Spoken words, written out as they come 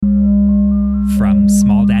from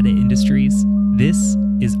Small Data Industries. This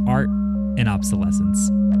is Art and Obsolescence.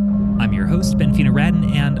 I'm your host, Ben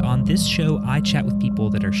Fina-Radin, and on this show, I chat with people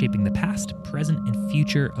that are shaping the past, present, and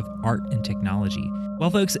future of art and technology. Well,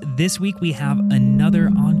 folks, this week we have another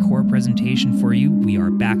encore presentation for you. We are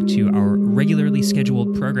back to our regularly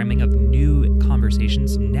scheduled programming of new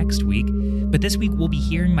conversations next week. But this week we'll be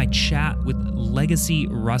hearing my chat with Legacy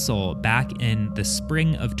Russell back in the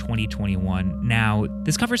spring of 2021. Now,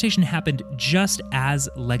 this conversation happened just as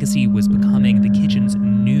Legacy was becoming the kitchen's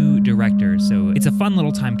new director. So it's a fun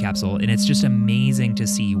little time capsule, and it's just amazing to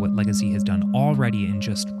see what Legacy has done already in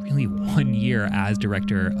just really 1 year as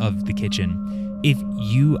director of the kitchen. If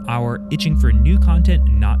you are itching for new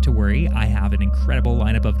content, not to worry. I have an incredible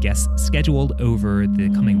lineup of guests scheduled over the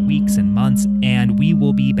coming weeks and months, and we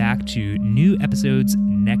will be back to new episodes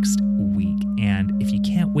next week. And if you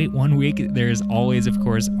can't wait 1 week, there's always, of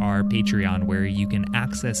course, our Patreon, where you can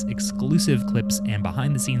access exclusive clips and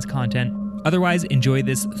behind-the-scenes content. Otherwise, enjoy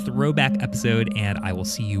this throwback episode, and I will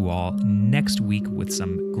see you all next week with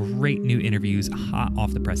some great new interviews hot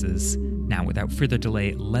off the presses. Now, without further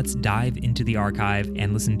delay, let's dive into the archive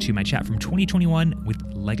and listen to my chat from 2021 with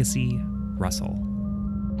Legacy Russell.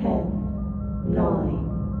 10,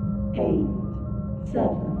 9, 8, 7,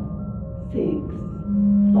 6,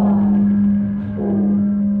 5, 4,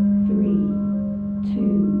 3, 2,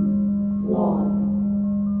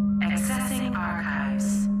 1. Accessing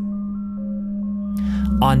archives.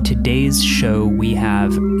 On today's show, we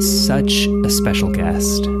have such a special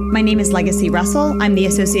guest. My name is Legacy Russell. I'm the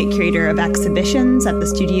Associate Curator of Exhibitions at the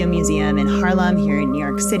Studio Museum in Harlem here in New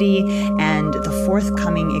York City, and the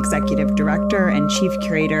forthcoming Executive Director and Chief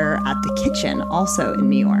Curator at The Kitchen, also in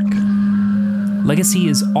New York. Legacy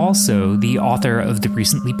is also the author of the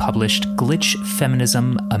recently published Glitch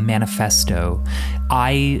Feminism, a Manifesto.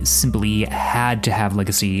 I simply had to have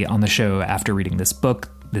Legacy on the show after reading this book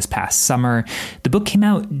this past summer. The book came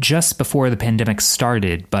out just before the pandemic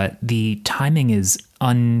started, but the timing is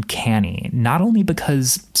uncanny, not only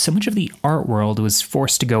because so much of the art world was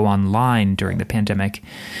forced to go online during the pandemic,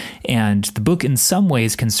 and the book in some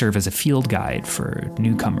ways can serve as a field guide for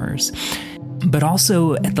newcomers, but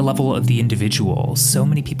also at the level of the individual. So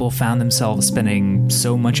many people found themselves spending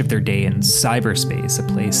so much of their day in cyberspace,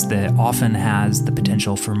 a place that often has the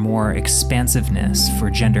potential for more expansiveness for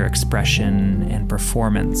gender expression and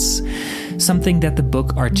performance, something that the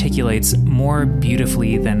book articulates more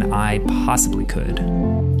beautifully than I possibly could.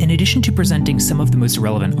 In addition to presenting some of the most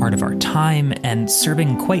relevant art of our time and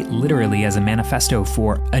serving quite literally as a manifesto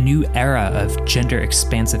for a new era of gender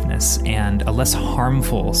expansiveness and a less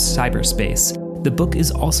harmful cyberspace, the book is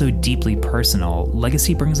also deeply personal.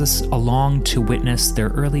 Legacy brings us along to witness their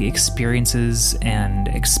early experiences and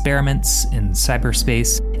experiments in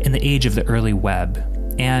cyberspace in the age of the early web.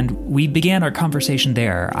 And we began our conversation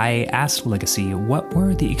there. I asked Legacy what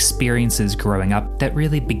were the experiences growing up that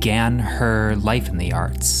really began her life in the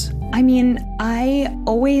arts. I mean, I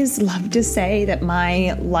always love to say that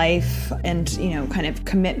my life and, kind of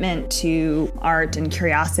commitment to art and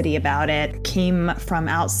curiosity about it came from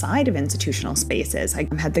outside of institutional spaces. I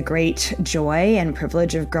had the great joy and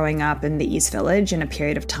privilege of growing up in the East Village in a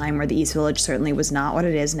period of time where the East Village certainly was not what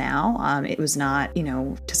it is now. It was not,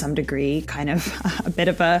 to some degree, kind of a bit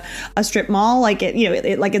of a strip mall. Like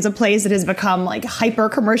it's a place that has become like hyper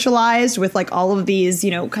commercialized with like all of these,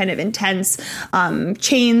 kind of intense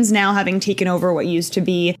chains now having taken over what used to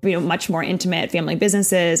be, much more intimate family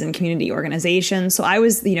businesses and community organizations. So I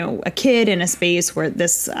was, a kid in a space where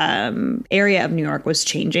this area of New York was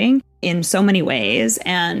changing in so many ways.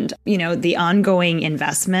 And, the ongoing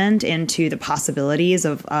investment into the possibilities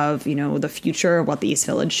of the future of what the East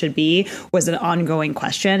Village should be was an ongoing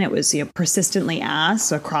question. It was, persistently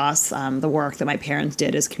asked across the work that my parents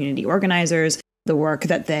did as community organizers, the work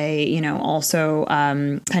that they, also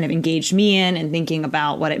kind of engaged me in and thinking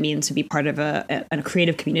about what it means to be part of a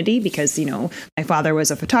creative community. Because, my father was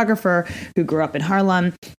a photographer who grew up in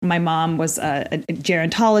Harlem. My mom was a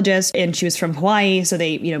gerontologist, and she was from Hawaii. So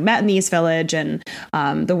they, met in the East Village, and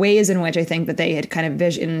the ways in which I think that they had kind of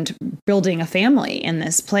visioned building a family in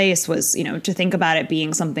this place was, to think about it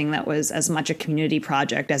being something that was as much a community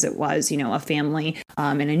project as it was, a family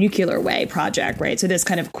in a nuclear way project, right? So this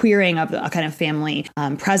kind of queering of a kind of family family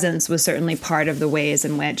presence was certainly part of the ways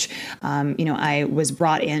in which, I was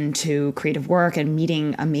brought into creative work and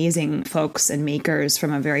meeting amazing folks and makers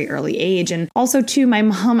from a very early age. And also, too, my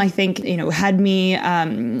mom, I think, had me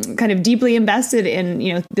kind of deeply invested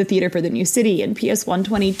in, the Theater for the New City and PS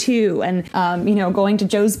 122 and, going to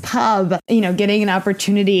Joe's Pub, getting an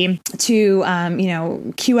opportunity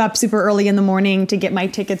to, queue up super early in the morning to get my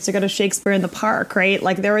tickets to go to Shakespeare in the Park, right?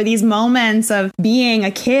 Like there were these moments of being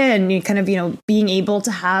a kid and kind of, being able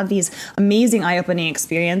to have these amazing eye-opening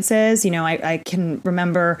experiences. I can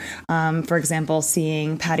remember, for example,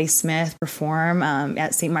 seeing Patti Smith perform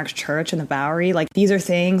at St. Mark's Church in the Bowery. Like these are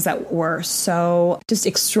things that were so just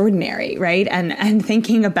extraordinary, right? And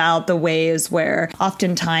thinking about the ways where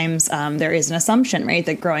oftentimes there is an assumption, right,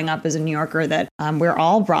 that growing up as a New Yorker that we're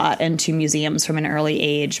all brought into museums from an early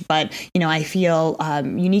age. But, I feel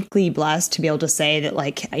uniquely blessed to be able to say that,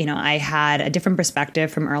 I had a different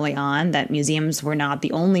perspective from early on, that museums were not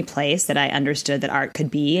the only place that I understood that art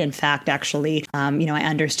could be. In fact, actually, I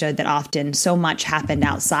understood that often so much happened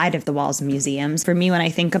outside of the walls of museums. For me, when I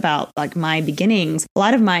think about my beginnings, a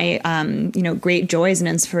lot of my, great joys and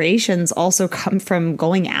inspirations also come from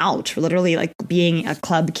going out, literally being a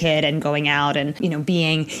club kid and going out and,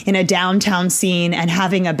 being in a downtown scene and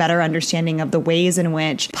having a better understanding of the ways in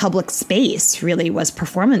which public space really was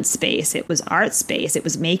performance space. It was art space. It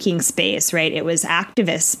was making space, right? It was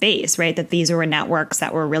activist space, right? That these were networks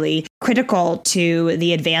that were really critical to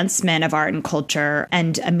the advancement of art and culture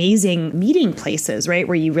and amazing meeting places, right?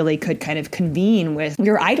 Where you really could kind of convene with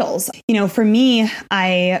your idols. For me,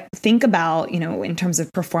 I think about, in terms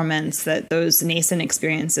of performance, that those nascent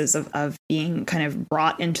experiences of being kind of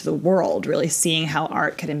brought into the world, really seeing how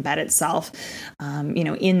art could embed itself,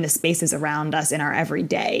 in the spaces around us in our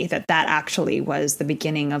everyday, that actually was the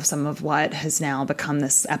beginning of some of what has now become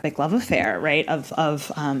this epic love affair, right? Of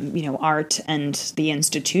art and the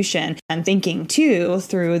institution, and thinking too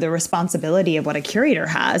through the responsibility of what a curator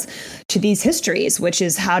has to these histories, which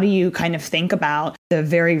is how do you kind of think about the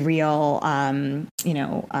very real,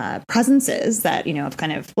 presences that, of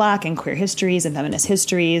kind of Black and queer histories and feminist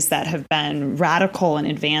histories that have been radical in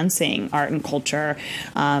advancing art and culture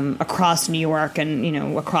across New York and,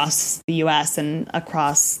 across the US and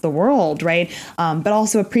across the world, right? But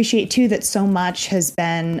also appreciate too that so much has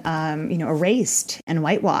been, erased and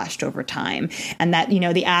whitewashed over time. And that,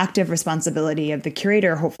 the active responsibility of the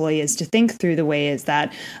curator, hopefully, is to think through the ways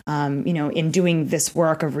that, in doing this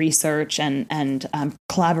work of research and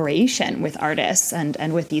collaboration with artists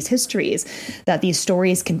and with these histories, that these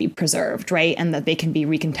stories can be preserved, right? And that they can be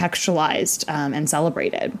recontextualized and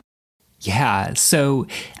celebrated. Yeah. So,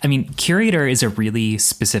 curator is a really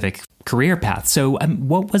specific career path. So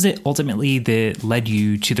what was it ultimately that led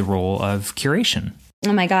you to the role of curation?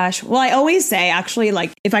 Oh my gosh. Well, I always say, actually,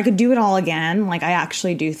 if I could do it all again, I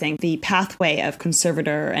actually do think the pathway of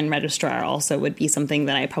conservator and registrar also would be something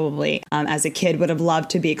that I probably, as a kid, would have loved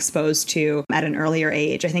to be exposed to at an earlier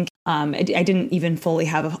age. I think I didn't even fully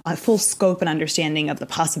have a full scope and understanding of the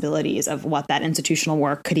possibilities of what that institutional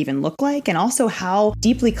work could even look like, and also how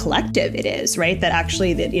deeply collective it is, right? That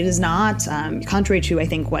actually that it is not, contrary to, I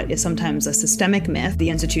think, what is sometimes a systemic myth, the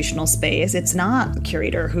institutional space, it's not the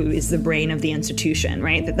curator who is the brain of the institution,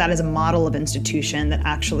 right? That is a model of institution that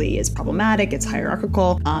actually is problematic, it's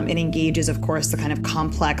hierarchical, it engages, of course, the kind of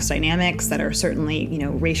complex dynamics that are certainly,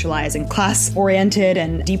 racialized and class-oriented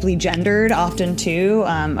and deeply gendered often too,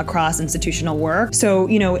 across institutional work. So,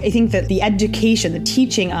 I think that the education, the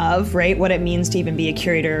teaching of, right, what it means to even be a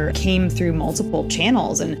curator came through multiple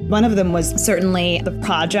channels. And one of them was certainly the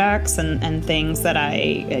projects and things that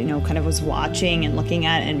I, kind of was watching and looking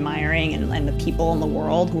at, admiring, and the people in the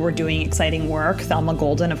world who were doing exciting work. Thelma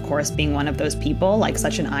Golden, of course, being one of those people,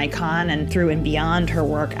 such an icon, and through and beyond her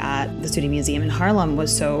work at the Studio Museum in Harlem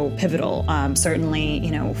was so pivotal.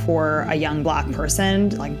 Certainly, for a young Black person,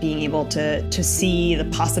 being able to see the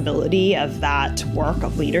possibility of that work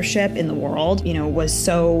of leadership in the world, was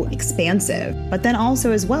so expansive. But then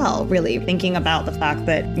also as well, really thinking about the fact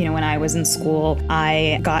that, when I was in school,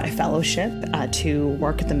 I got a fellowship to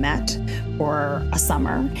work at the Met for a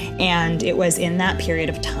summer. And it was in that period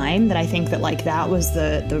of time that I think that that was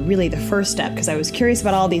the really the first step, because I was curious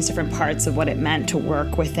about all these different parts of what it meant to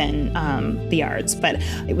work within the arts. But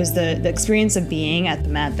it was the experience of being at the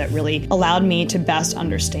Met that really allowed me to best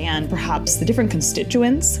understand perhaps the different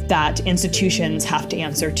constituents questions that institutions have to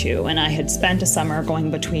answer to. And I had spent a summer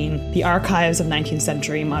going between the archives of 19th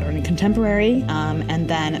century, modern, and contemporary, and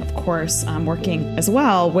then, of course, working as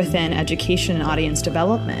well within education and audience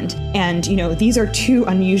development. And, these are two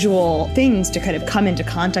unusual things to kind of come into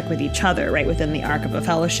contact with each other, right, within the arc of a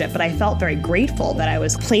fellowship. But I felt very grateful that I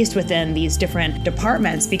was placed within these different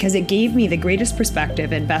departments because it gave me the greatest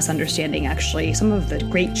perspective and best understanding, actually, some of the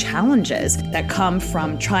great challenges that come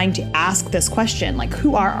from trying to ask this question, like,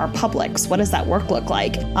 who are our publics? What does that work look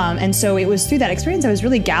like? And so it was through that experience I was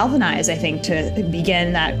really galvanized, I think, to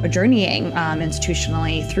begin that journeying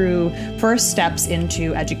institutionally through first steps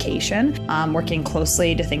into education, working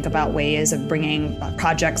closely to think about ways of bringing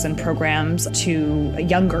projects and programs to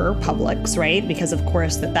younger publics, right? Because, of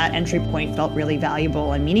course, that entry point felt really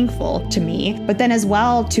valuable and meaningful to me. But then as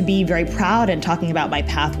well, to be very proud and talking about my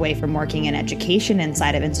pathway from working in education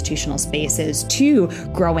inside of institutional spaces to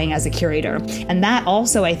growing as a curator. And that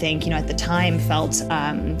also, I think, at the time felt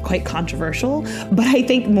quite controversial. But I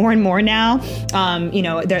think more and more now,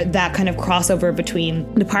 that kind of crossover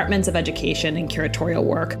between departments of education and curatorial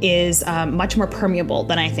work is much more permeable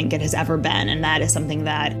than I think it has ever been. And that is something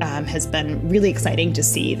that has been really exciting to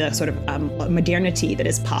see, the sort of modernity that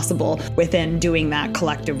is possible within doing that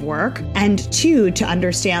collective work. And two, to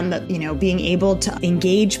understand that, being able to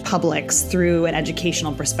engage publics through an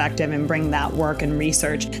educational perspective and bring that work and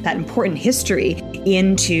research, that important history,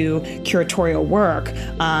 into curatorial work.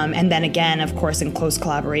 And then again, of course, in close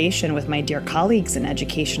collaboration with my dear colleagues in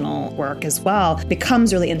educational work as well,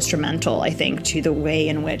 becomes really instrumental, I think, to the way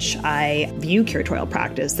in which I view curatorial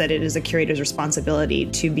practice, that it is a curator's responsibility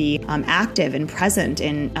to be active and present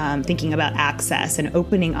in thinking about access and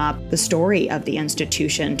opening up the story of the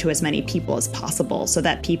institution to as many people as possible so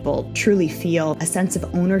that people truly feel a sense of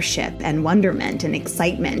ownership and wonderment and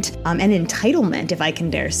excitement and entitlement, if I can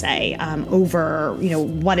dare say, over,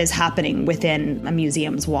 what is happening within a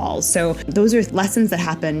museum's walls. So those are lessons that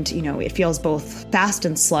happened, it feels both fast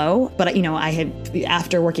and slow, but, I had,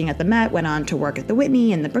 after working at the Met, went on to work at the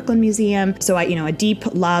Whitney and the Brooklyn Museum. So a deep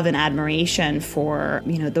love and admiration for,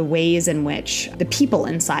 the ways in which the people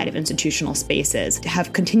inside of institutional spaces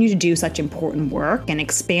have continued to do such important work and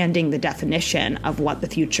expanding the definition of what the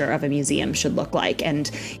future of a museum should look like. And,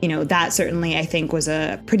 that certainly, I think, was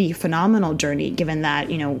a pretty phenomenal journey, given that,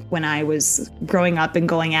 when I was growing up and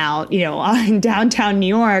going out, in downtown New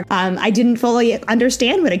York, I didn't fully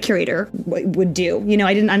understand what a curator would do.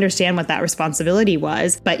 I didn't understand what that responsibility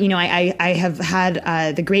was. But, I have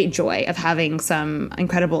had the great joy of having some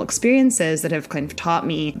incredible experiences that have kind of taught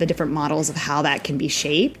me the different models of how that can be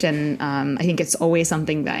shaped. And I think it's always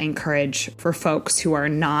something that I encourage for folks who are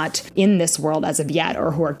not in this world as of yet,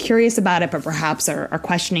 or who are curious about it, but perhaps are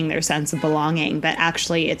questioning their sense of belonging, that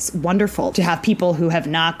actually it's wonderful to have people who have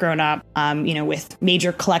not grown up, with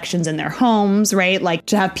major collections in their homes, right? Like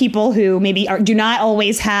to have people who maybe do not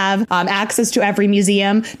always have access to every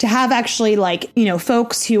museum, to have actually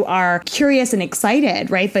folks who are curious and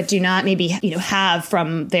excited, right? But do not maybe, have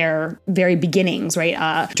from their very beginnings,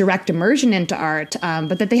 right? Direct immersion into art,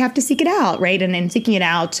 but that they have to seek it out, right? And in seeking it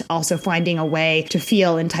out, also finding a way to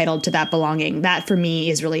feel entitled to that belonging. That for me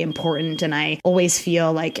is really important. And I always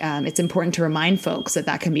feel like it's important to remind folks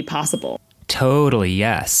that can be possible. Totally,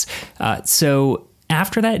 yes. So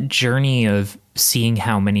after that journey of seeing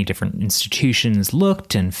how many different institutions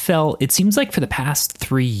looked and felt, it seems like for the past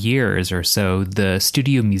 3 years or so, the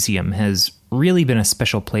Studio Museum has really been a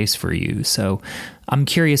special place for you. So I'm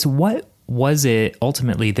curious, what was it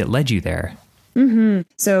ultimately that led you there? Mm-hmm.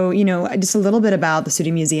 So, just a little bit about the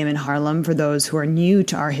Studio Museum in Harlem for those who are new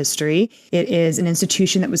to our history. It is an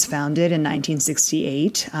institution that was founded in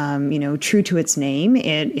 1968, true to its name.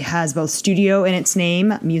 It has both studio in its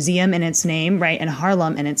name, museum in its name, right, and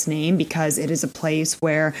Harlem in its name, because it is a place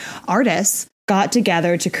where artists got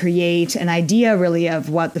together to create an idea really of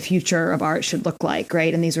what the future of art should look like,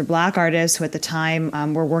 right? And these were Black artists who at the time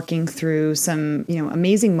were working through some,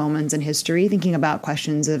 amazing moments in history, thinking about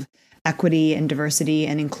questions of equity and diversity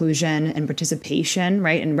and inclusion and participation,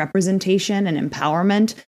 right? And representation and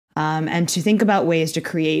empowerment. And to think about ways to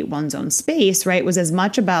create one's own space, right, was as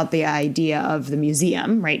much about the idea of the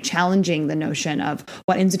museum, right, challenging the notion of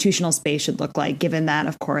what institutional space should look like, given that,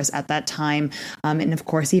 of course, at that time, and of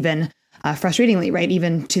course, even frustratingly, right,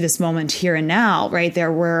 even to this moment here and now, right,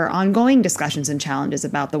 there were ongoing discussions and challenges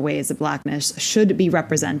about the ways that Blackness should be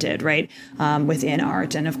represented, right, within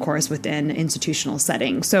art and, of course, within institutional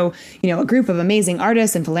settings. So, a group of amazing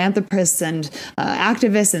artists and philanthropists and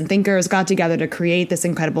activists and thinkers got together to create this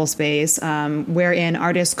incredible space wherein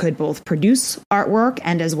artists could both produce artwork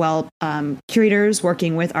and as well curators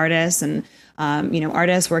working with artists and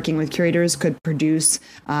Artists working with curators could produce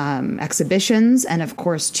exhibitions and, of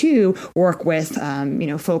course, too, work with,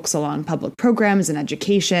 folks along public programs and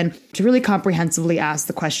education to really comprehensively ask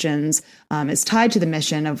the questions is tied to the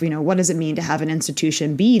mission of, what does it mean to have an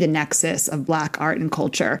institution be the nexus of Black art and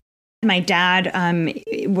culture? My dad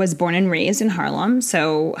was born and raised in Harlem.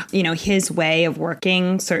 So, his way of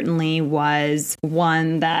working certainly was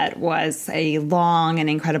one that was a long and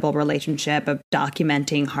incredible relationship of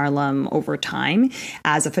documenting Harlem over time.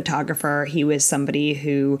 As a photographer, he was somebody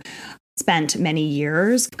who spent many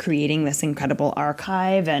years creating this incredible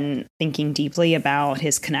archive and thinking deeply about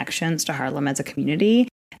his connections to Harlem as a community.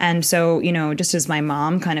 And so, just as my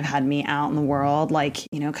mom kind of had me out in the world,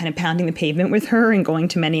 kind of pounding the pavement with her and going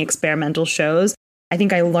to many experimental shows, I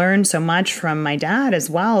think I learned so much from my dad as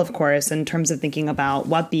well, of course, in terms of thinking about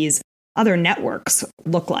what these other networks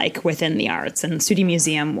look like within the arts. And Studi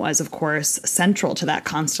Museum was, of course, central to that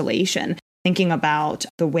constellation, thinking about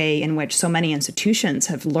the way in which so many institutions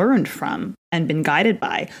have learned from and been guided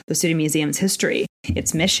by the Studi Museum's history,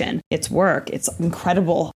 its mission, its work, its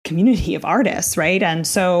incredible community of artists, right? And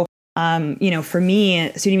so, for me,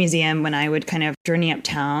 Studi Museum, when I would kind of journey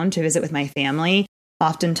uptown to visit with my family,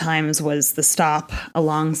 oftentimes was the stop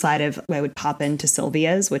alongside of, I would pop into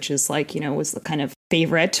Sylvia's, which is was the kind of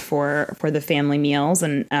favorite for the family meals.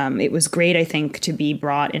 And it was great, I think, to be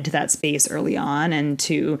brought into that space early on and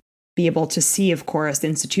to be able to see, of course, the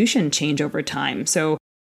institution change over time. So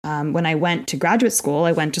when I went to graduate school,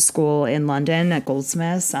 I went to school in London at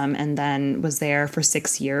Goldsmiths and then was there for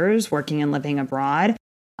 6 years working and living abroad.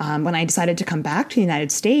 When I decided to come back to the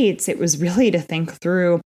United States, it was really to think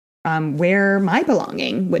through where my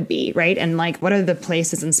belonging would be, right? And what are the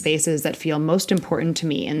places and spaces that feel most important to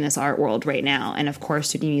me in this art world right now? And of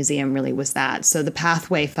course, Studi Museum really was that. So the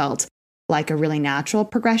pathway felt like a really natural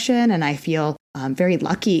progression. And I feel very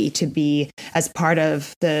lucky to be as part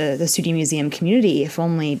of the Studi Museum community, if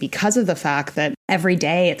only because of the fact that every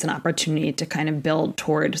day it's an opportunity to kind of build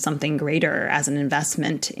toward something greater as an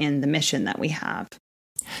investment in the mission that we have.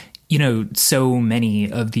 So many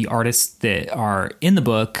of the artists that are in the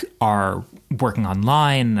book are working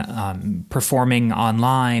online, performing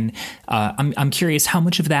online. I'm curious how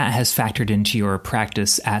much of that has factored into your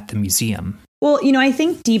practice at the museum. Well, I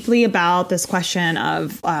think deeply about this question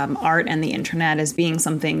of art and the internet as being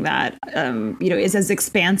something that, is as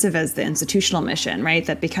expansive as the institutional mission, right?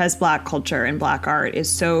 That because Black culture and Black art is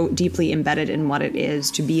so deeply embedded in what it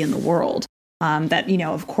is to be in the world, that,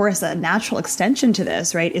 of course, a natural extension to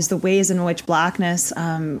this, right, is the ways in which Blackness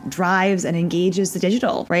drives and engages the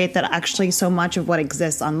digital, right? That actually so much of what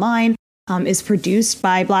exists online is produced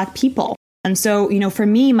by Black people. And so, for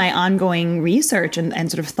me, my ongoing research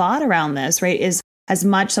and sort of thought around this, right, is as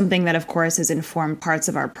much something that, of course, has informed parts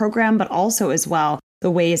of our program, but also as well the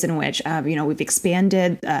ways in which, we've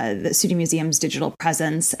expanded the Studi Museum's digital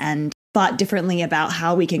presence and thought differently about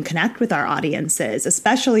how we can connect with our audiences,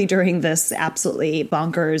 especially during this absolutely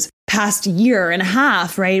bonkers past year and a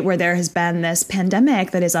half, right, where there has been this pandemic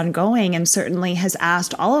that is ongoing and certainly has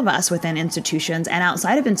asked all of us within institutions and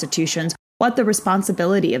outside of institutions what the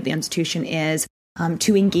responsibility of the institution is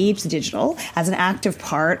to engage the digital as an active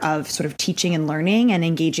part of sort of teaching and learning and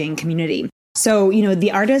engaging community. So,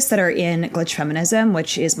 the artists that are in Glitch Feminism,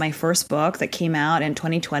 which is my first book that came out in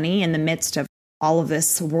 2020 in the midst of all of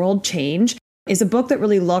this world change, is a book that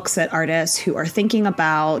really looks at artists who are thinking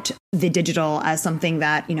about the digital as something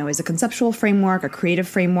that, is a conceptual framework, a creative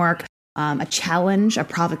framework, a challenge, a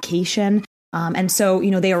provocation. And so,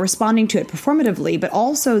 they are responding to it performatively, but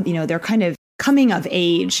also, they're kind of coming of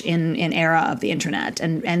age in era of the internet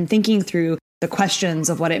and thinking through the questions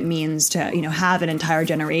of what it means to, have an entire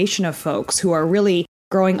generation of folks who are really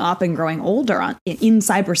growing up and growing older in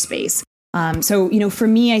cyberspace. So, for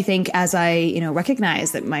me, I think as I,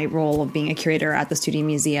 recognize that my role of being a curator at the Studi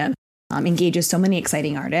Museum engages so many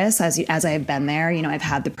exciting artists, as I have been there, I've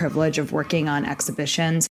had the privilege of working on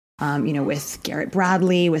exhibitions with Garrett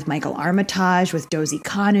Bradley, with Michael Armitage, with Dozy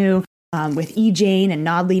Kanu, with E. Jane and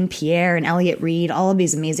Nodleen Pierre and Elliot Reed, all of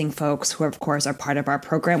these amazing folks who, of course, are part of our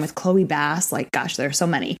program with Chloe Bass. There are so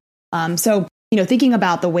many. So, thinking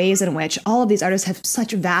about the ways in which all of these artists have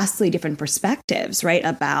such vastly different perspectives, right,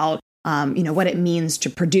 about, what it means to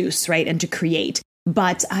produce, right, and to create.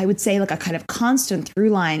 But I would say a kind of constant through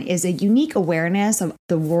line is a unique awareness of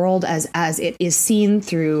the world as it is seen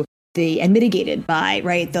through and mitigated by,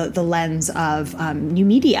 right, the lens of new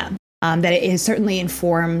media, that it certainly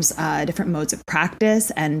informs different modes of practice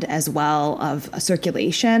and as well of a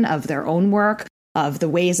circulation of their own work, of the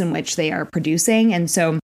ways in which they are producing. And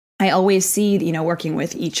so I always see, working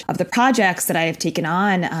with each of the projects that I have taken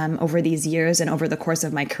on over these years and over the course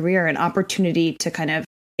of my career, an opportunity to kind of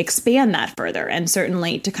expand that further and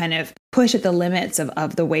certainly to kind of push at the limits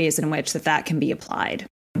of the ways in which that can be applied.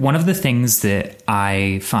 One of the things that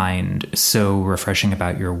I find so refreshing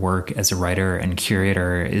about your work as a writer and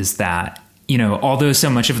curator is that, although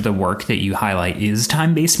so much of the work that you highlight is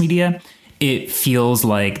time-based media, it feels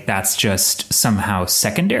like that's just somehow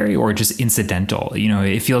secondary or just incidental.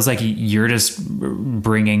 It feels like you're just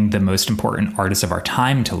bringing the most important artists of our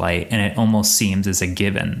time to light, and it almost seems as a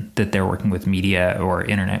given that they're working with media or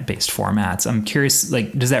internet-based formats. I'm curious,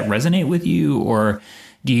 does that resonate with you, or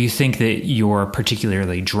do you think that you're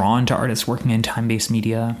particularly drawn to artists working in time-based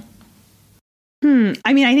media?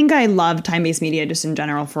 I think I love time-based media just in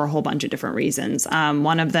general for a whole bunch of different reasons.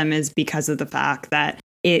 One of them is because of the fact that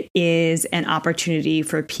it is an opportunity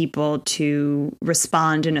for people to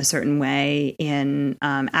respond in a certain way in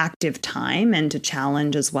active time and to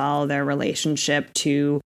challenge as well their relationship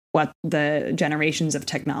to what the generations of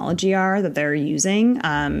technology are that they're using.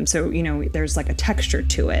 So, there's like a texture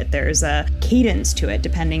to it. There's a cadence to it,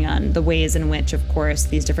 depending on the ways in which, of course,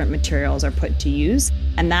 these different materials are put to use.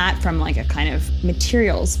 And that, from like a kind of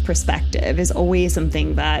materials perspective, is always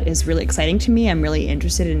something that is really exciting to me. I'm really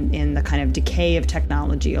interested in the kind of decay of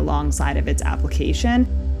technology alongside of its application.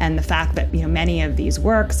 And the fact that, many of these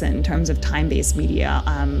works in terms of time-based media,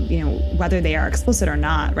 whether they are explicit or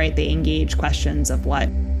not, right, they engage questions of what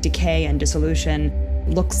decay and dissolution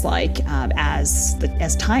looks like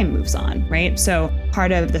as time moves on, right? So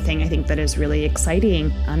part of the thing I think that is really exciting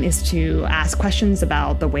is to ask questions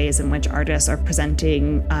about the ways in which artists are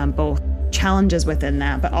presenting both challenges within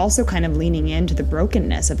that, but also kind of leaning into the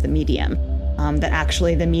brokenness of the medium, that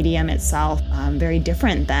actually the medium itself, very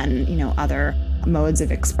different than, other modes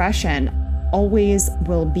of expression, always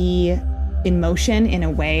will be in motion in a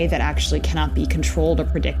way that actually cannot be controlled or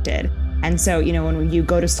predicted. And so, when you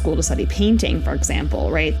go to school to study painting, for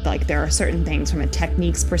example, right, like there are certain things from a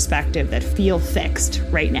techniques perspective that feel fixed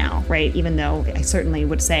right now, right, even though I certainly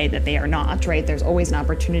would say that they are not, right, there's always an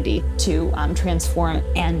opportunity to transform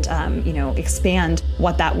and, expand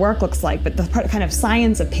what that work looks like. But the kind of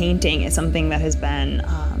science of painting is something that has been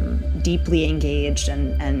deeply engaged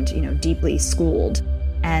and deeply schooled.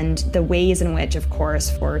 And the ways in which, of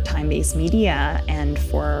course, for time-based media and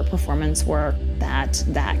for performance work that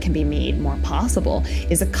can be made more possible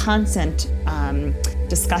is a constant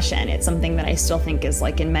discussion. It's something that I still think is,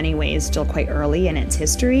 like, in many ways still quite early in its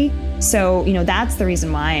history. So, that's the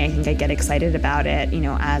reason why I think I get excited about it,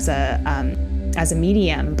 as a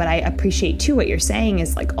medium. But I appreciate too what you're saying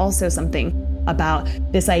is like also something about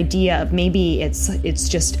this idea of maybe it's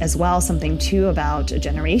just as well something too about a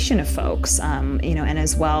generation of folks, and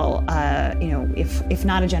as well, if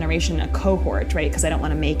not a generation, a cohort, right? Because I don't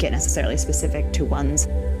want to make it necessarily specific to one's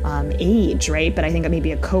age, right? But I think it may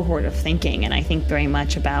be a cohort of thinking, and I think very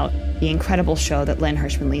much about the incredible show that Lynn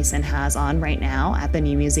Hershman-Leeson has on right now at the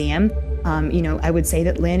New Museum. I would say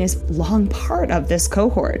that Lynn is long part of this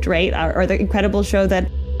cohort, right? Or the incredible show that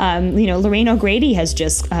Lorraine O'Grady has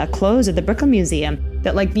just closed at the Brooklyn Museum,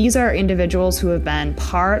 that like these are individuals who have been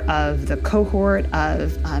part of the cohort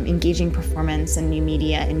of engaging performance and new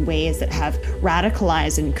media in ways that have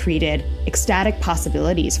radicalized and created ecstatic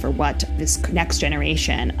possibilities for what this next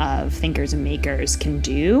generation of thinkers and makers can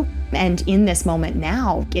do. And in this moment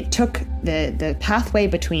now, it took the pathway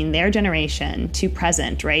between their generation to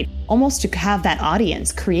present, right, almost to have that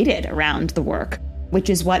audience created around the work, which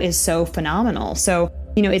is what is so phenomenal. So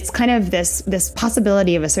it's kind of this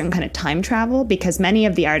possibility of a certain kind of time travel, because many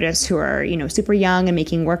of the artists who are, super young and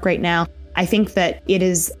making work right now, I think that it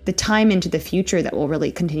is the time into the future that will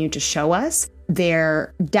really continue to show us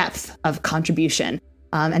their depth of contribution,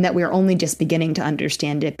 and that we're only just beginning to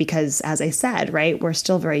understand it because, as I said, right, we're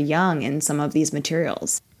still very young in some of these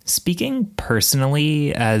materials. Speaking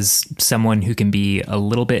personally, as someone who can be a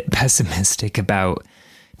little bit pessimistic about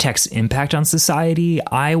tech's impact on society,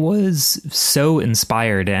 I was so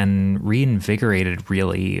inspired and reinvigorated,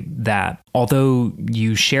 really, that although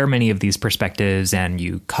you share many of these perspectives and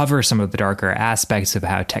you cover some of the darker aspects of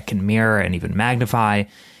how tech can mirror and even magnify,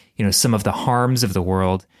 some of the harms of the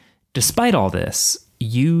world, despite all this,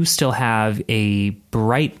 you still have a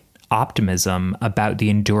bright optimism about the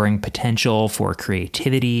enduring potential for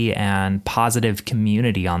creativity and positive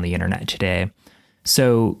community on the internet today.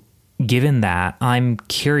 So, given that, I'm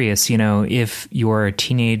curious, if your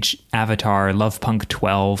teenage avatar Lovepunk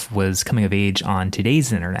 12 was coming of age on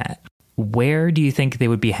today's internet, where do you think they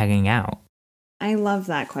would be hanging out? I love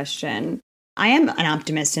that question. I am an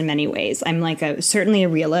optimist in many ways. I'm like certainly a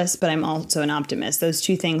realist, but I'm also an optimist. Those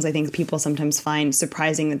two things I think people sometimes find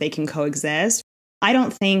surprising that they can coexist. I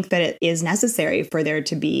don't think that it is necessary for there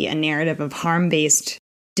to be a narrative of harm-based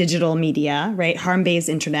digital media, right? Harm-based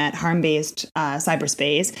internet, harm-based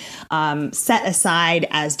cyberspace, set aside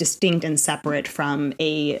as distinct and separate from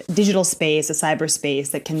a digital space, a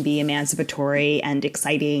cyberspace that can be emancipatory and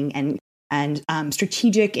exciting and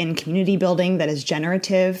strategic in community building that is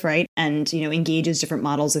generative, right? And, engages different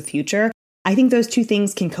models of future. I think those two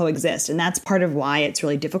things can coexist. And that's part of why it's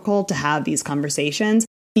really difficult to have these conversations,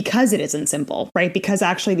 because it isn't simple, right? Because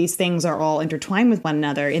actually these things are all intertwined with one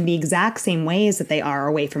another in the exact same ways that they are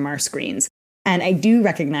away from our screens. And I do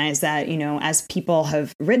recognize that, as people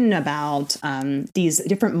have written about these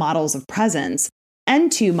different models of presence and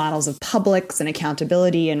to models of publics and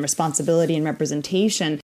accountability and responsibility and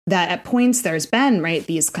representation, that at points there's been, right,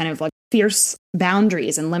 these kind of like fierce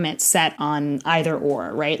boundaries and limits set on either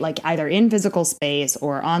or, right? Like either in physical space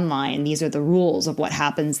or online, these are the rules of what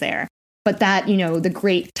happens there. But that, the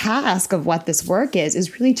great task of what this work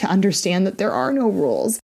is really to understand that there are no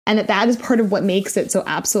rules. And that is part of what makes it so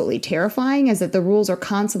absolutely terrifying, is that the rules are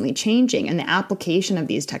constantly changing. And the application of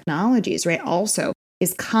these technologies, right, also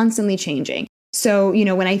is constantly changing. So,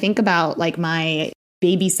 when I think about like my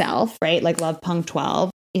baby self, right, like Love Punk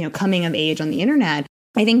 12, coming of age on the internet,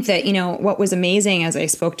 I think that, what was amazing as I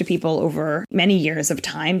spoke to people over many years of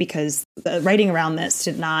time, because the writing around this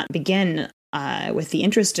did not begin with the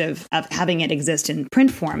interest of having it exist in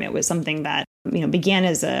print form. It was something that, began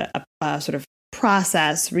as a sort of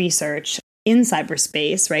process research in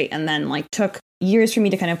cyberspace, right? And then like took years for me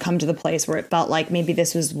to kind of come to the place where it felt like maybe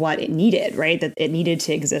this was what it needed, right? That it needed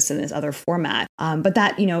to exist in this other format. But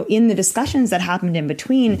that, in the discussions that happened in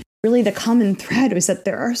between, really the common thread was that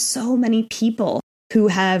there are so many people who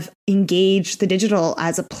have engaged the digital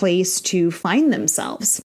as a place to find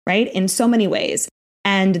themselves, right? In so many ways.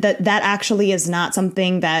 And that actually is not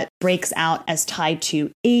something that breaks out as tied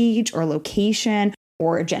to age or location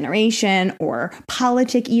or generation or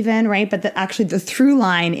politic even, right? But that actually the through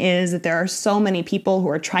line is that there are so many people who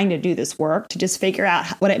are trying to do this work to just figure out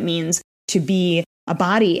what it means to be a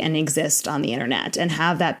body and exist on the internet and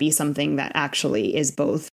have that be something that actually is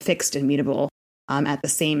both fixed and mutable at the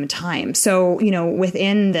same time. So,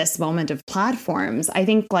 within this moment of platforms, I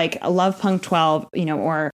think like a Love Punk 12,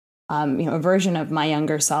 or a version of my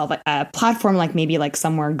younger self, a platform like maybe like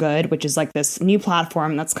Somewhere Good, which is like this new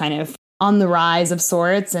platform that's kind of on the rise of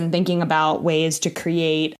sorts and thinking about ways to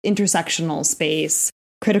create intersectional space,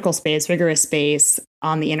 critical space, rigorous space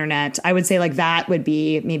on the internet. I would say like that would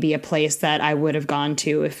be maybe a place that I would have gone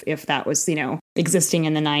to if that was, existing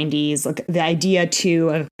in the 90s. Like the idea too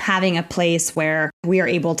of having a place where we are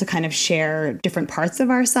able to kind of share different parts of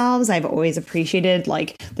ourselves. I've always appreciated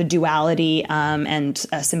like the duality and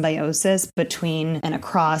symbiosis between and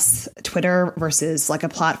across Twitter versus like a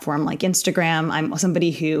platform like Instagram. I'm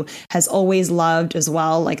somebody who has always loved as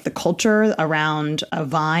well, like the culture around a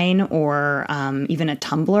Vine or even a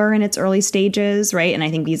Tumblr in its early stages, right? And I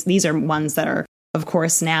think these are ones that are, of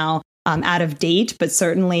course, now out of date, but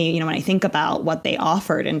certainly, when I think about what they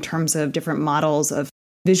offered in terms of different models of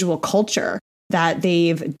visual culture, that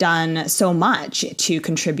they've done so much to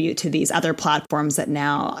contribute to these other platforms that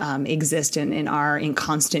now exist and are in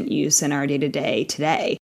constant use in our day-to-day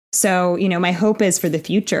today. So, my hope is for the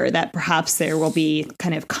future that perhaps there will be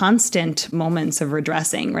kind of constant moments of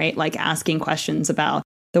redressing, right? Like asking questions about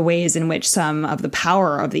the ways in which some of the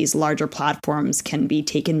power of these larger platforms can be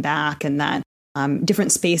taken back, and that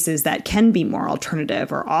different spaces that can be more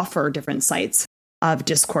alternative or offer different sites of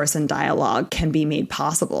discourse and dialogue can be made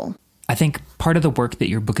possible. I think part of the work that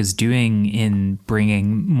your book is doing in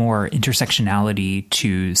bringing more intersectionality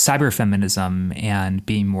to cyberfeminism and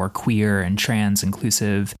being more queer and trans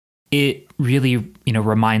inclusive, it really,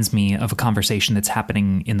 reminds me of a conversation that's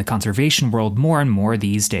happening in the conservation world more and more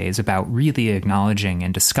these days about really acknowledging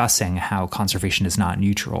and discussing how conservation is not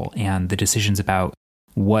neutral, and the decisions about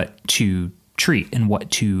what to treat and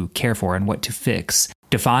what to care for and what to fix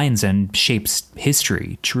defines and shapes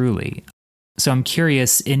history truly. So I'm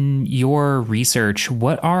curious, in your research,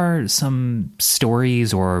 what are some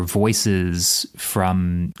stories or voices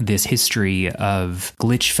from this history of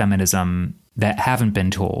glitch feminism that haven't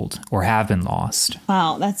been told or have been lost?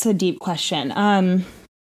 Wow, that's a deep question.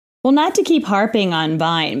 Well, not to keep harping on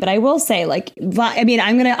Vine, but I will say,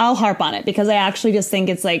 I'll harp on it because I actually just think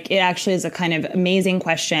it actually is a kind of amazing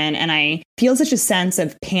question. And I feel such a sense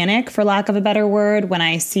of panic, for lack of a better word, when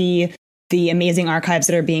I see the amazing archives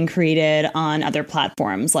that are being created on other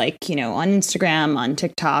platforms, like, on Instagram, on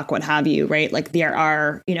TikTok, what have you, right? Like there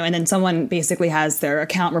are, and then someone basically has their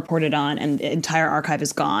account reported on and the entire archive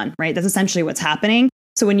is gone, right? That's essentially what's happening.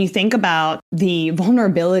 So when you think about the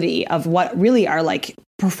vulnerability of what really are like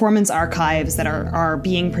performance archives that are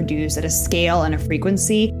being produced at a scale and a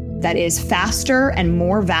frequency that is faster and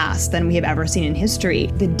more vast than we have ever seen in history,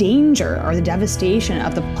 the danger or the devastation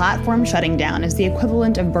of the platform shutting down is the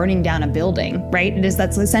equivalent of burning down a building, right?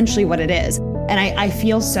 That's essentially what it is. And I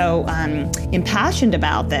feel so impassioned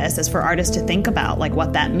about this as for artists to think about like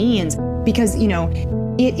what that means, because,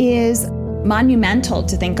 it is monumental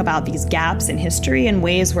to think about these gaps in history in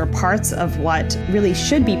ways where parts of what really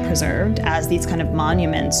should be preserved as these kind of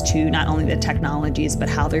monuments to not only the technologies, but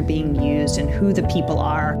how they're being used and who the people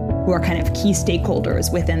are who are kind of key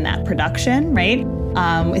stakeholders within that production, right?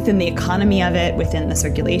 Within the economy of it, within the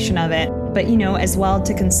circulation of it, but, as well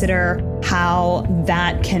to consider how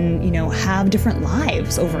that can, have different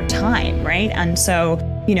lives over time, right? And so,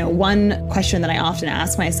 one question that I often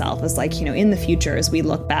ask myself is like, in the future, as we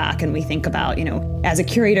look back and we think about, as a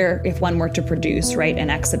curator, if one were to produce, right, an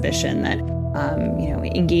exhibition that,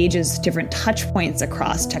 engages different touch points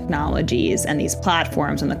across technologies and these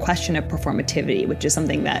platforms and the question of performativity, which is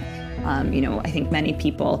something that, I think many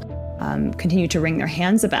people continue to wring their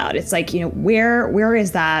hands about. It's like, where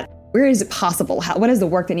is that? Where is it possible? What is the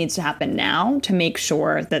work that needs to happen now to make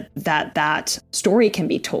sure that story can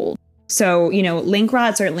be told? So, link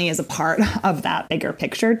rot certainly is a part of that bigger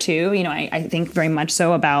picture too. I think very much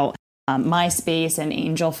so about MySpace and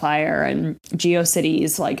Angelfire and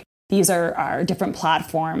GeoCities. Like these are different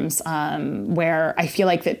platforms where I feel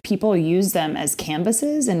like that people use them as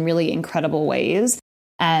canvases in really incredible ways.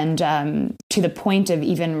 And to the point of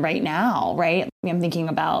even right now, right? I'm thinking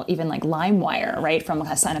about even like LimeWire, right? From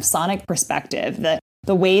a kind of sonic perspective,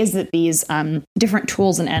 the ways that these different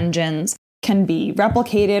tools and engines can be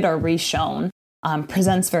replicated or reshown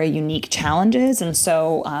presents very unique challenges. And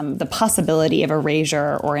so the possibility of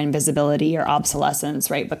erasure or invisibility or obsolescence,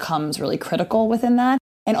 right, becomes really critical within that.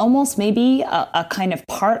 And almost maybe a kind of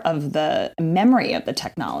part of the memory of the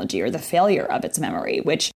technology or the failure of its memory,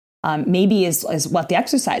 which maybe is what the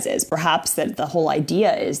exercise is. Perhaps that the whole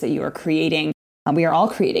idea is that you are creating, we are all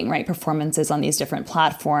creating, right, performances on these different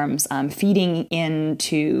platforms, feeding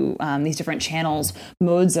into these different channels,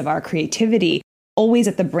 modes of our creativity, always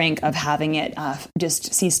at the brink of having it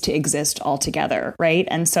just cease to exist altogether, right?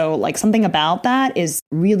 And so like something about that is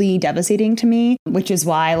really devastating to me, which is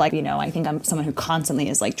why I think I'm someone who constantly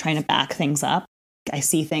is like trying to back things up. I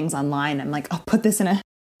see things online, I'm like, oh, put this in a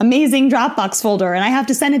amazing Dropbox folder and I have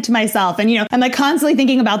to send it to myself. And, I'm like constantly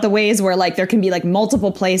thinking about the ways where like there can be like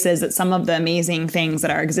multiple places that some of the amazing things that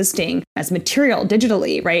are existing as material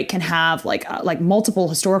digitally, right, can have like multiple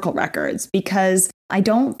historical records, because I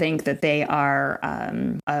don't think that they are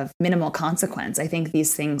of minimal consequence. I think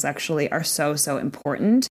these things actually are so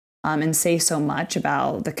important and say so much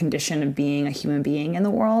about the condition of being a human being in the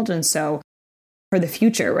world. And so for the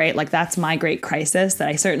future, right? Like that's my great crisis that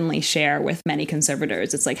I certainly share with many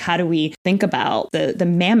conservators. It's like, how do we think about the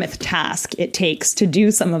mammoth task it takes to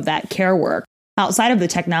do some of that care work outside of the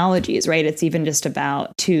technologies, right? It's even just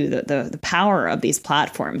about the power of these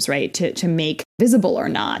platforms, right? To make visible or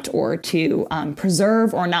not, or to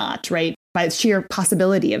preserve or not, right? By the sheer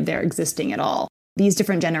possibility of their existing at all. These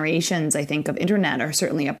different generations, I think, of internet are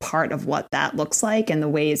certainly a part of what that looks like, and the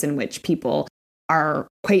ways in which people are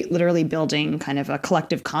quite literally building kind of a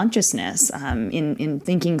collective consciousness in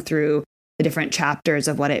thinking through the different chapters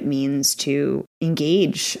of what it means to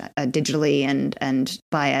engage digitally and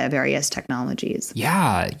via various technologies.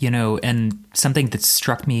 Yeah, and something that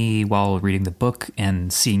struck me while reading the book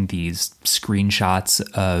and seeing these screenshots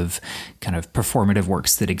of kind of performative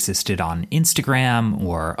works that existed on Instagram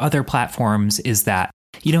or other platforms is that,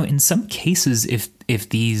 in some cases, if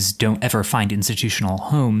these don't ever find institutional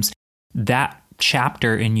homes, that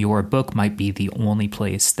chapter in your book might be the only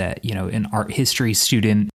place that, an art history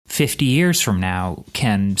student 50 years from now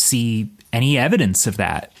can see any evidence of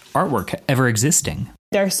that artwork ever existing.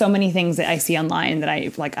 There are so many things that I see online that I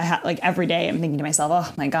every day I'm thinking to myself,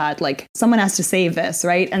 oh my God, like someone has to save this,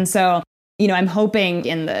 right? And so, I'm hoping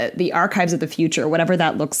in the archives of the future, whatever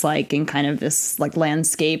that looks like in kind of this like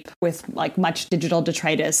landscape with like much digital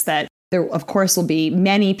detritus, that there, of course, will be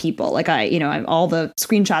many people like all the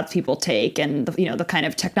screenshots people take and, the kind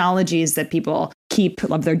of technologies that people keep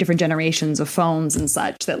of their different generations of phones and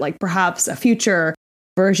such, that like perhaps a future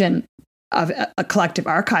version of a collective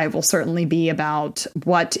archive will certainly be about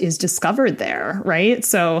what is discovered there. Right.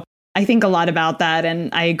 So I think a lot about that.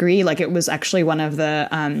 And I agree, like it was actually one of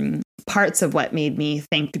the parts of what made me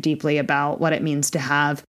think deeply about what it means to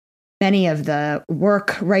have many of the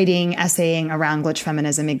work, writing, essaying around glitch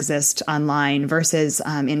feminism exist online versus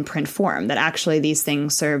in print form, that actually these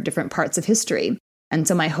things serve different parts of history. And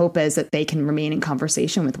so my hope is that they can remain in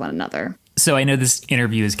conversation with one another. So I know this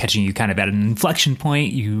interview is catching you kind of at an inflection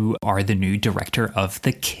point. You are the new director of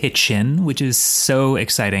The Kitchen, which is so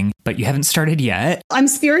exciting, but you haven't started yet. I'm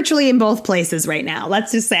spiritually in both places right now,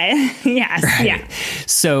 let's just say. Yes. Right. Yeah.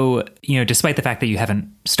 So, despite the fact that you haven't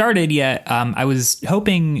started yet, I was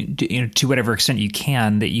hoping, to whatever extent you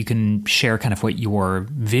can, that you can share kind of what your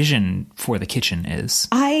vision for The Kitchen is.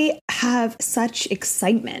 I have such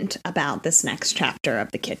excitement about this next chapter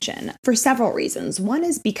of The Kitchen for several reasons. One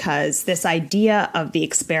is because this idea of the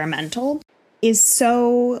experimental is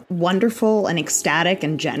so wonderful and ecstatic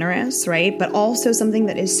and generous, right? But also something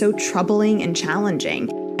that is so troubling and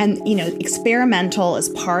challenging. And, experimental is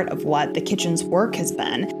part of what The Kitchen's work has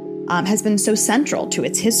been so central to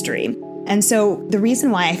its history. And so the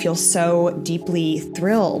reason why I feel so deeply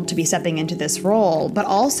thrilled to be stepping into this role, but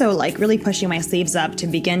also like really pushing my sleeves up to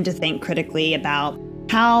begin to think critically about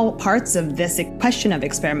how parts of this question of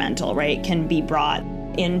experimental, right, can be brought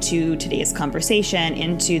into today's conversation,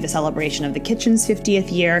 into the celebration of The Kitchen's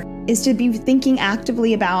 50th year, is to be thinking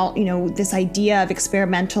actively about, this idea of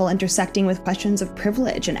experimental intersecting with questions of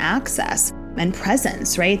privilege and access and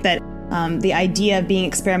presence, right? That the idea of being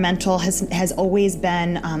experimental has always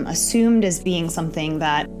been assumed as being something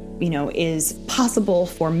that, is possible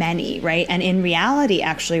for many, right? And in reality,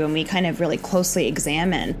 actually, when we kind of really closely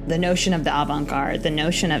examine the notion of the avant-garde, the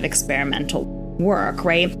notion of experimental work,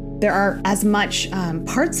 right? There are as much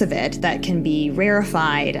parts of it that can be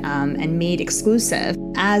rarefied and made exclusive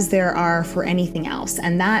as there are for anything else.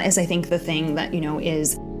 And that is, I think, the thing that,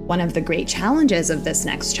 is one of the great challenges of this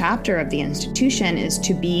next chapter of the institution, is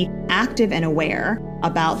to be active and aware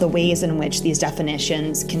about the ways in which these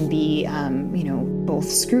definitions can be, both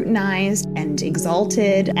scrutinized and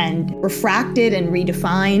exalted and refracted and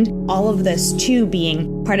redefined. All of this, too,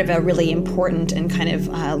 being part of a really important and kind of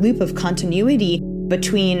loop of continuity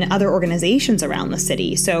between other organizations around the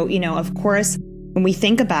city. So, of course, when we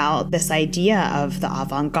think about this idea of the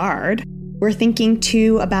avant-garde, we're thinking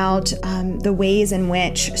too about the ways in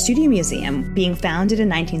which Studio Museum, being founded in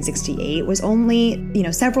 1968, was only,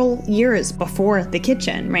 several years before The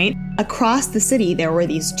Kitchen, right? Across the city, there were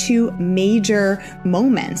these two major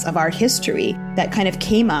moments of art history that kind of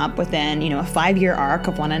came up within, a 5-year arc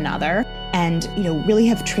of one another, and, really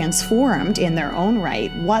have transformed in their own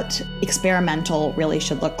right what experimental really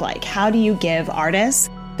should look like. How do you give artists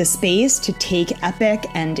the space to take epic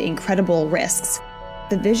and incredible risks?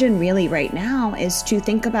 The vision really right now is to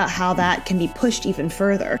think about how that can be pushed even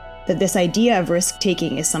further. That this idea of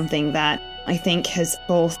risk-taking is something that I think has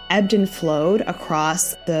both ebbed and flowed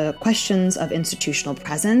across the questions of institutional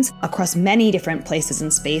presence, across many different places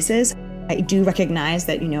and spaces. I do recognize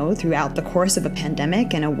that, throughout the course of a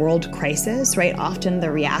pandemic and a world crisis, right, often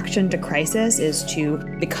the reaction to crisis is to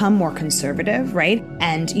become more conservative, right?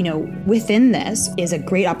 And, within this is a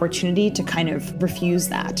great opportunity to kind of refuse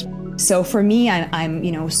that. So for me,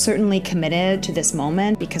 I'm certainly committed to this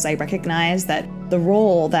moment because I recognize that the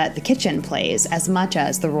role that The Kitchen plays, as much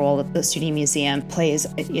as the role that the Studio Museum plays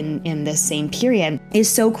in this same period, is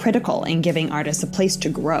so critical in giving artists a place to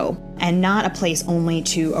grow and not a place only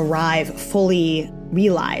to arrive fully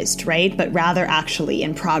realized, right? But rather actually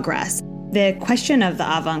in progress. The question of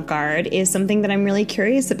the avant-garde is something that I'm really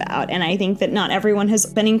curious about. And I think that not everyone has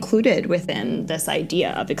been included within this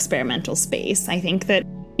idea of experimental space. I think that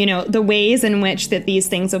the ways in which that these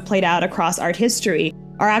things have played out across art history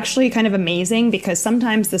are actually kind of amazing, because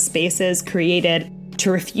sometimes the spaces created to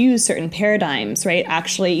refuse certain paradigms, right,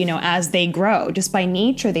 actually, as they grow, just by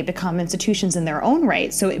nature, they become institutions in their own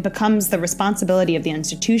right. So it becomes the responsibility of the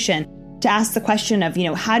institution to ask the question of,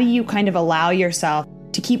 how do you kind of allow yourself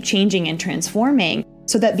to keep changing and transforming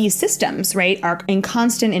so that these systems, right, are in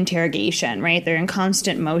constant interrogation, right? They're in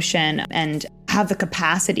constant motion and have the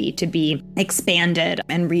capacity to be expanded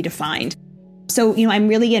and redefined. So, I'm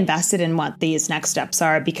really invested in what these next steps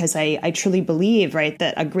are, because I truly believe, right,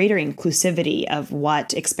 that a greater inclusivity of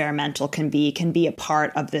what experimental can be a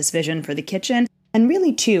part of this vision for The Kitchen, and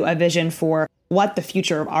really, too, a vision for what the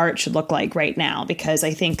future of art should look like right now. Because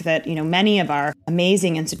I think that, many of our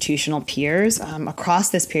amazing institutional peers across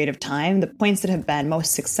this period of time, the points that have been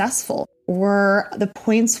most successful were the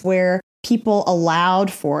points where people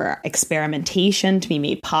allowed for experimentation to be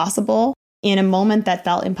made possible in a moment that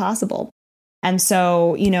felt impossible. And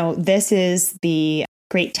so, this is the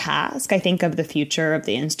great task, I think, of the future of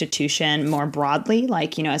the institution more broadly,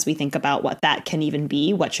 like, as we think about what that can even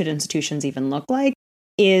be, what should institutions even look like,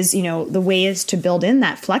 is, the ways to build in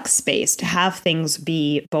that flex space to have things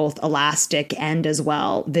be both elastic and as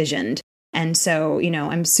well visioned. And so,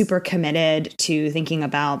 I'm super committed to thinking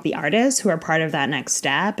about the artists who are part of that next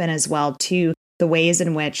step, and as well to the ways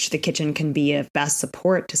in which the kitchen can be of best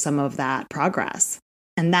support to some of that progress.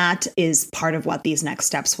 And that is part of what these next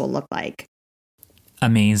steps will look like.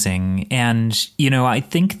 Amazing. And, I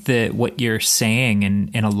think that what you're saying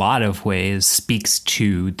in a lot of ways speaks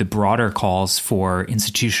to the broader calls for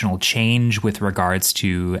institutional change with regards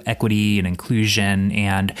to equity and inclusion,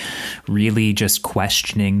 and really just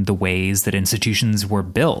questioning the ways that institutions were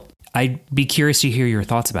built. I'd be curious to hear your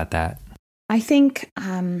thoughts about that. I think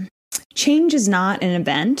change is not an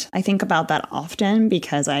event. I think about that often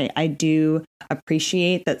because I do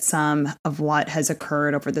appreciate that some of what has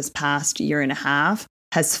occurred over this past year and a half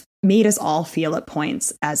has made us all feel at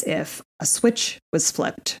points as if a switch was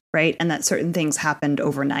flipped, right? And that certain things happened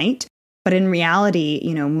overnight. But in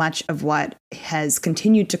reality, much of what has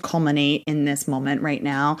continued to culminate in this moment right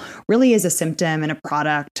now really is a symptom and a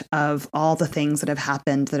product of all the things that have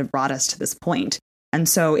happened that have brought us to this point. And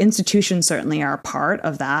so institutions certainly are a part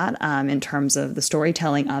of that in terms of the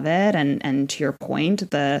storytelling of it. And to your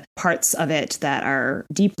point, the parts of it that are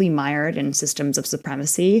deeply mired in systems of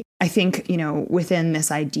supremacy. I think, within this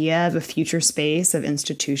idea of a future space of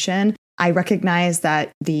institution, I recognize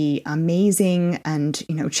that the amazing and,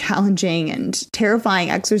 challenging and terrifying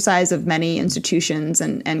exercise of many institutions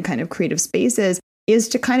and kind of creative spaces is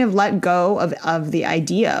to kind of let go of the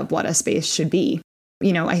idea of what a space should be.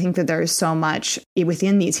 I think that there is so much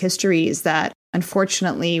within these histories that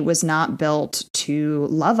unfortunately was not built to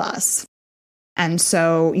love us. And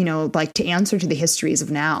so, like to answer to the histories of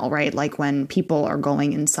now, right? Like when people are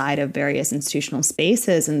going inside of various institutional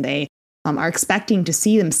spaces and they are expecting to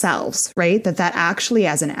see themselves, right? That actually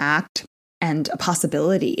as an act and a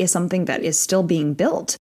possibility is something that is still being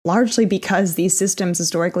built, largely because these systems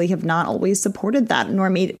historically have not always supported that nor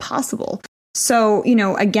made it possible. So,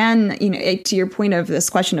 again, to your point of this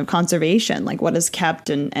question of conservation, like what is kept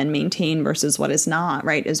and maintained versus what is not,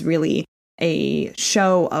 right, is really a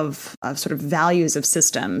show of sort of values of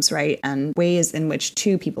systems, right, and ways in which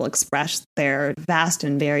people express their vast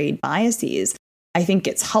and varied biases. I think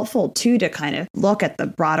it's helpful, too, to kind of look at the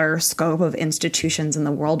broader scope of institutions in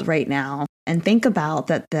the world right now and think about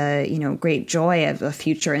that the, great joy of a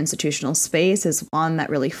future institutional space is one that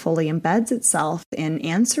really fully embeds itself in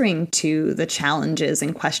answering to the challenges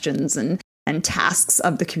and questions and tasks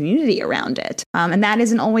of the community around it. And that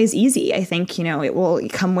isn't always easy. I think, it will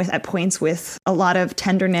come at points with a lot of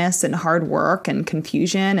tenderness and hard work and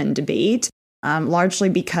confusion and debate, largely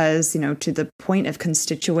because, to the point of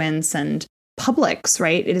constituents and publics,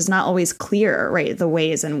 right, it is not always clear, right, the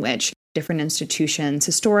ways in which different institutions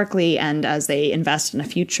historically and as they invest in a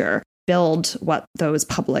future build what those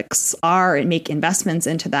publics are and make investments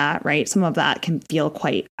into that, right? Some of that can feel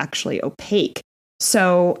quite actually opaque.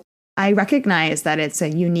 So I recognize that it's a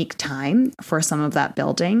unique time for some of that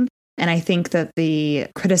building. And I think that the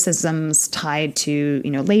criticisms tied to,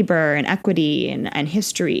 labor and equity and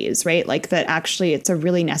histories, right? Like that actually it's a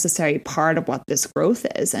really necessary part of what this growth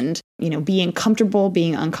is. And, being comfortable,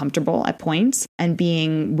 being uncomfortable at points, and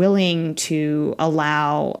being willing to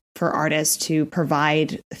allow for artists to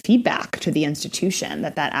provide feedback to the institution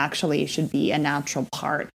that actually should be a natural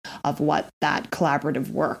part of what that collaborative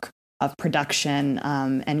work of production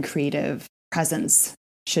and creative presence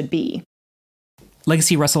should be.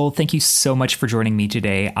 Legacy Russell, thank you so much for joining me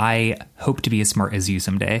today. I hope to be as smart as you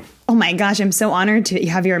someday. Oh my gosh, I'm so honored to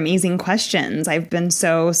have your amazing questions. I've been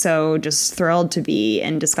so just thrilled to be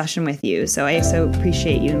in discussion with you. So I so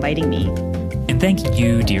appreciate you inviting me. And thank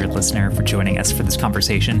you, dear listener, for joining us for this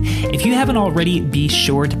conversation. If you haven't already, be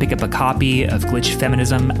sure to pick up a copy of Glitch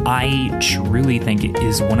Feminism. I truly think it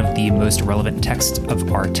is one of the most relevant texts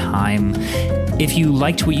of our time. If you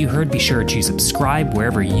liked what you heard, be sure to subscribe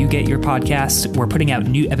wherever you get your podcasts. We're putting out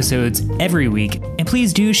new episodes every week. And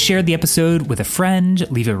please do share the episode with a friend,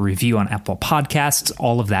 leave a review on Apple Podcasts.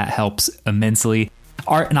 All of that helps immensely.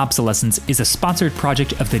 Art and Obsolescence is a sponsored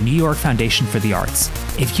project of the New York Foundation for the Arts.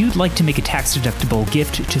 If you'd like to make a tax-deductible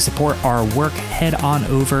gift to support our work, head on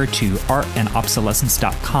over to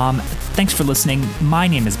artandobsolescence.com. Thanks for listening. My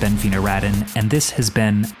name is Ben Vino Radin, and this has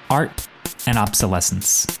been Art and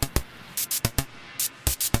Obsolescence.